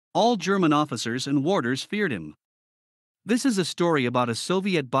All German officers and warders feared him. This is a story about a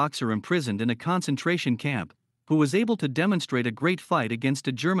Soviet boxer imprisoned in a concentration camp, who was able to demonstrate a great fight against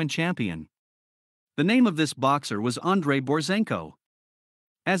a German champion. The name of this boxer was Andrei Borzenko.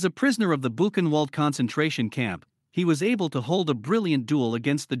 As a prisoner of the Buchenwald concentration camp, he was able to hold a brilliant duel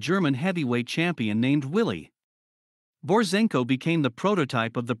against the German heavyweight champion named Willy. Borzenko became the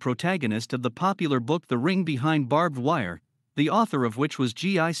prototype of the protagonist of the popular book The Ring Behind Barbed Wire, the author of which was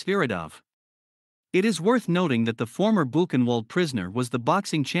G.I. Sviridov. It is worth noting that the former Buchenwald prisoner was the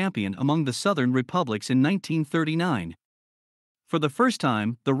boxing champion among the Southern republics in 1939. For the first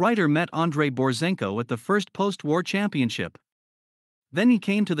time, the writer met Andrei Borzenko at the first post-war championship. Then he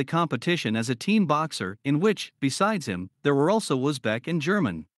came to the competition as a team boxer, in which, besides him, there were also Uzbek and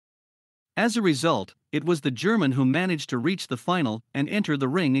German. As a result, it was the German who managed to reach the final and enter the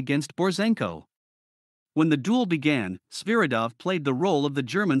ring against Borzenko. When the duel began, Sviridov played the role of the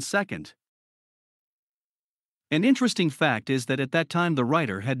German's second. An interesting fact is that at that time the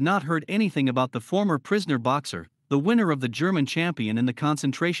writer had not heard anything about the former prisoner boxer, the winner of the German champion in the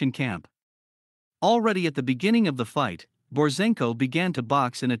concentration camp. Already at the beginning of the fight, Borzenko began to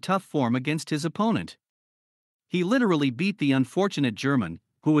box in a tough form against his opponent. He literally beat the unfortunate German,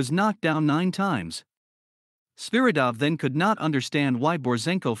 who was knocked down 9 times. Sviridov then could not understand why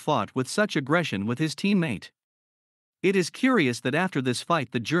Borzenko fought with such aggression with his teammate. It is curious that after this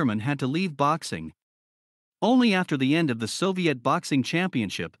fight the German had to leave boxing. Only after the end of the Soviet boxing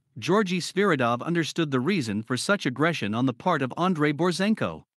championship, Georgy Sviridov understood the reason for such aggression on the part of Andrei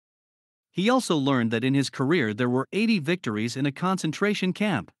Borzenko. He also learned that in his career there were 80 victories in a concentration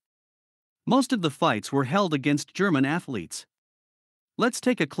camp. Most of the fights were held against German athletes. Let's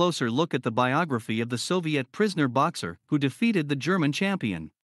take a closer look at the biography of the Soviet prisoner boxer who defeated the German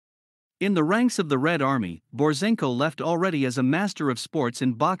champion. In the ranks of the Red Army, Borzenko left already as a master of sports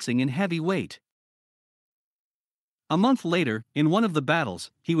in boxing in heavy weight. A month later, in one of the battles,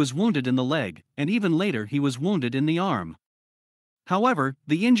 he was wounded in the leg, and even later he was wounded in the arm. However,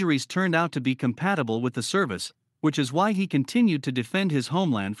 the injuries turned out to be compatible with the service, which is why he continued to defend his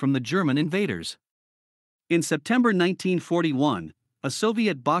homeland from the German invaders. In September 1941, a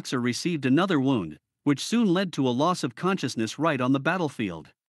Soviet boxer received another wound, which soon led to a loss of consciousness right on the battlefield.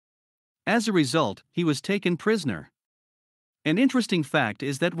 As a result, he was taken prisoner. An interesting fact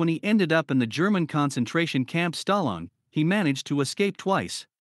is that when he ended up in the German concentration camp Stallone, he managed to escape twice.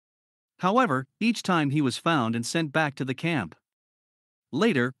 However, each time he was found and sent back to the camp.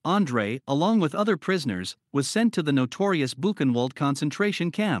 Later, Andrei, along with other prisoners, was sent to the notorious Buchenwald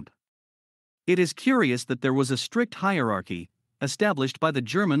concentration camp. It is curious that there was a strict hierarchy, established by the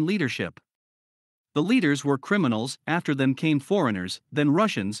German leadership. The leaders were criminals, after them came foreigners, then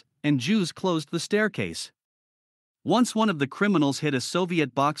Russians, and Jews closed the staircase. Once one of the criminals hit a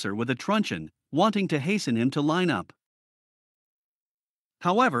Soviet boxer with a truncheon, wanting to hasten him to line up.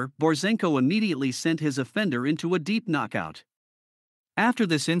 However, Borzenko immediately sent his offender into a deep knockout. After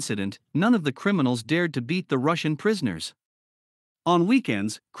this incident, none of the criminals dared to beat the Russian prisoners. On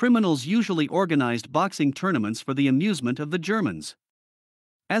weekends, criminals usually organized boxing tournaments for the amusement of the Germans.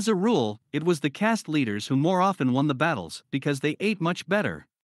 As a rule, it was the caste leaders who more often won the battles because they ate much better.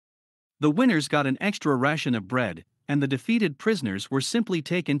 The winners got an extra ration of bread, and the defeated prisoners were simply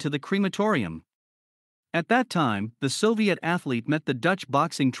taken to the crematorium. At that time, the Soviet athlete met the Dutch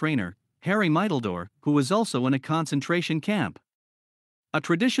boxing trainer, Harry Meiteldor, who was also in a concentration camp. A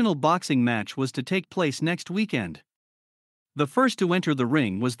traditional boxing match was to take place next weekend. The first to enter the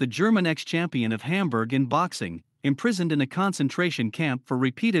ring was the German ex-champion of Hamburg in boxing, imprisoned in a concentration camp for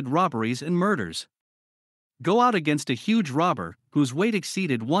repeated robberies and murders. Go out against a huge robber, whose weight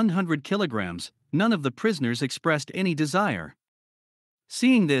exceeded 100 kilograms, none of the prisoners expressed any desire.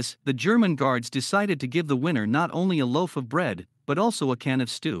 Seeing this, the German guards decided to give the winner not only a loaf of bread, but also a can of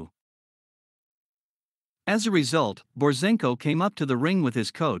stew. As a result, Borzenko came up to the ring with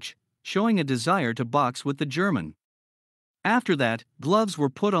his coach, showing a desire to box with the German. After that, gloves were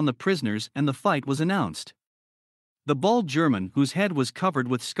put on the prisoners and the fight was announced. The bald German, whose head was covered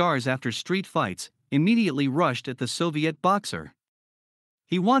with scars after street fights, immediately rushed at the Soviet boxer.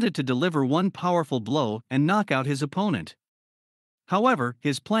 He wanted to deliver one powerful blow and knock out his opponent. However,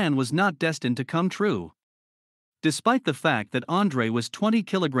 his plan was not destined to come true. Despite the fact that Andrei was 20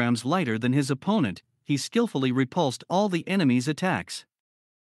 kilograms lighter than his opponent, he skillfully repulsed all the enemy's attacks.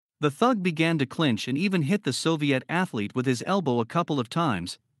 The thug began to clinch and even hit the Soviet athlete with his elbow a couple of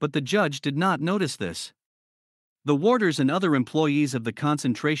times, but the judge did not notice this. The warders and other employees of the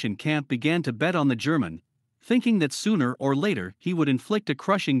concentration camp began to bet on the German, thinking that sooner or later he would inflict a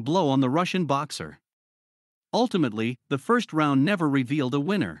crushing blow on the Russian boxer. Ultimately, the first round never revealed a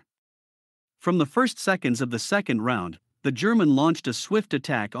winner. From the first seconds of the second round, the German launched a swift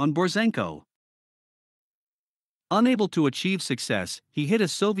attack on Borzenko. Unable to achieve success, he hit a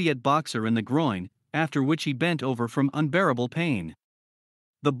Soviet boxer in the groin, after which he bent over from unbearable pain.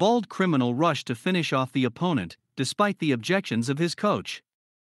 The bald criminal rushed to finish off the opponent, despite the objections of his coach.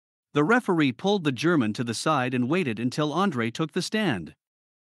 The referee pulled the German to the side and waited until Andrei took the stand.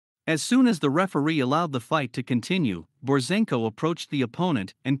 As soon as the referee allowed the fight to continue, Borzenko approached the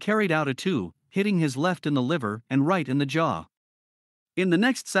opponent and carried out a two, hitting his left in the liver and right in the jaw. In the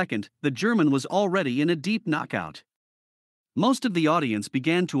next second, the German was already in a deep knockout. Most of the audience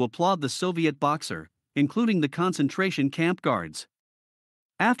began to applaud the Soviet boxer, including the concentration camp guards.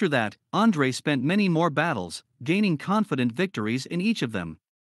 After that, Andrei spent many more battles, gaining confident victories in each of them.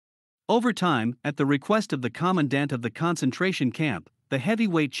 Over time, at the request of the commandant of the concentration camp, the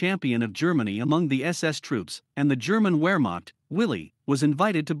heavyweight champion of Germany among the SS troops, and the German Wehrmacht, Willi, was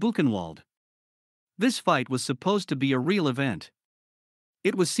invited to Buchenwald. This fight was supposed to be a real event.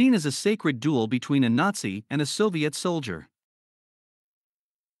 It was seen as a sacred duel between a Nazi and a Soviet soldier.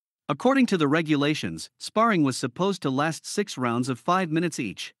 According to the regulations, sparring was supposed to last 6 rounds of 5 minutes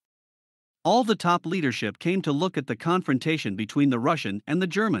each. All the top leadership came to look at the confrontation between the Russian and the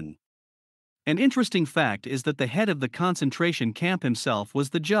German. An interesting fact is that the head of the concentration camp himself was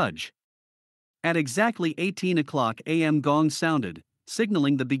the judge. At exactly 18 o'clock a.m. gong sounded,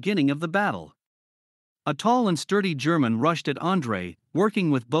 signaling the beginning of the battle. A tall and sturdy German rushed at Andrei, working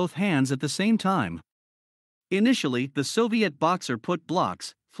with both hands at the same time. Initially, the Soviet boxer put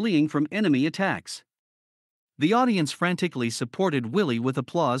blocks, fleeing from enemy attacks. The audience frantically supported Willi with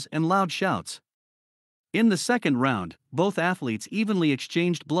applause and loud shouts. In the second round, both athletes evenly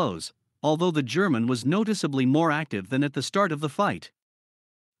exchanged blows, although the German was noticeably more active than at the start of the fight.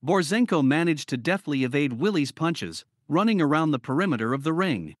 Borzenko managed to deftly evade Willi's punches, running around the perimeter of the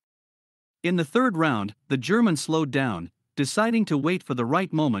ring. In the third round, the German slowed down, deciding to wait for the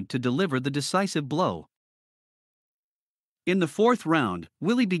right moment to deliver the decisive blow. In the fourth round,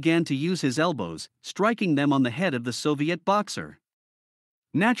 Willi began to use his elbows, striking them on the head of the Soviet boxer.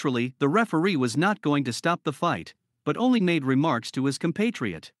 Naturally, the referee was not going to stop the fight, but only made remarks to his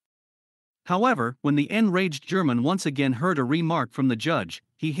compatriot. However, when the enraged German once again heard a remark from the judge,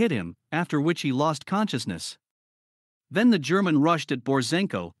 he hit him, after which he lost consciousness. Then the German rushed at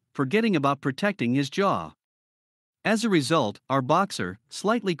Borzenko, forgetting about protecting his jaw. As a result, our boxer,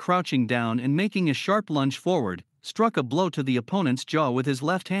 slightly crouching down and making a sharp lunge forward, struck a blow to the opponent's jaw with his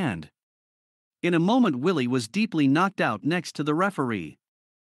left hand. In a moment, Willi was deeply knocked out next to the referee.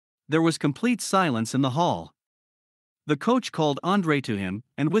 There was complete silence in the hall. The coach called Andrei to him,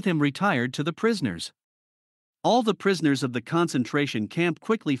 and with him retired to the prisoners. All the prisoners of the concentration camp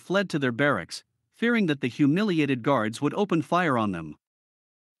quickly fled to their barracks, fearing that the humiliated guards would open fire on them.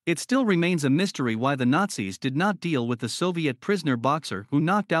 It still remains a mystery why the Nazis did not deal with the Soviet prisoner boxer who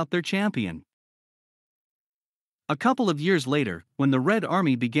knocked out their champion. A couple of years later, when the Red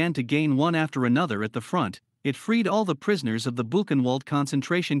Army began to gain one after another at the front, it freed all the prisoners of the Buchenwald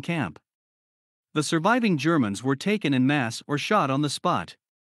concentration camp. The surviving Germans were taken en masse or shot on the spot.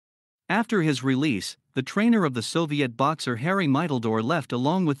 After his release, the trainer of the Soviet boxer Harry Meiteldor left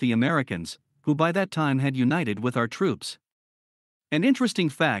along with the Americans, who by that time had united with our troops. An interesting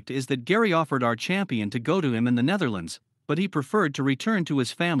fact is that Gary offered our champion to go to him in the Netherlands, but he preferred to return to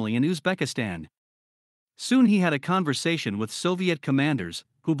his family in Uzbekistan. Soon he had a conversation with Soviet commanders,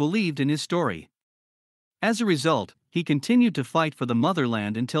 who believed in his story. As a result, he continued to fight for the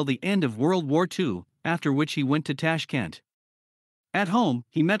motherland until the end of World War II, after which he went to Tashkent. At home,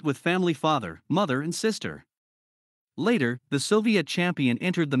 he met with family father, mother and sister. Later, the Soviet champion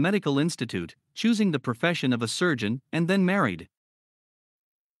entered the medical institute, choosing the profession of a surgeon, and then married.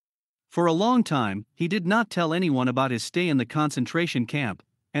 For a long time, he did not tell anyone about his stay in the concentration camp,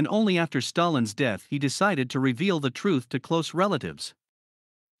 and only after Stalin's death he decided to reveal the truth to close relatives.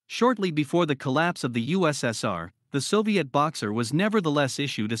 Shortly before the collapse of the USSR, the Soviet boxer was nevertheless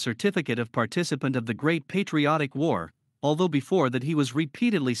issued a certificate of participant of the Great Patriotic War, although before that he was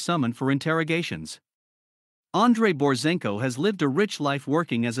repeatedly summoned for interrogations. Andrei Borzenko has lived a rich life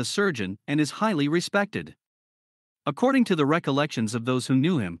working as a surgeon and is highly respected. According to the recollections of those who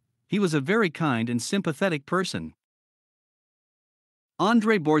knew him, he was a very kind and sympathetic person.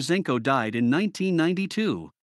 Andrei Borzenko died in 1992.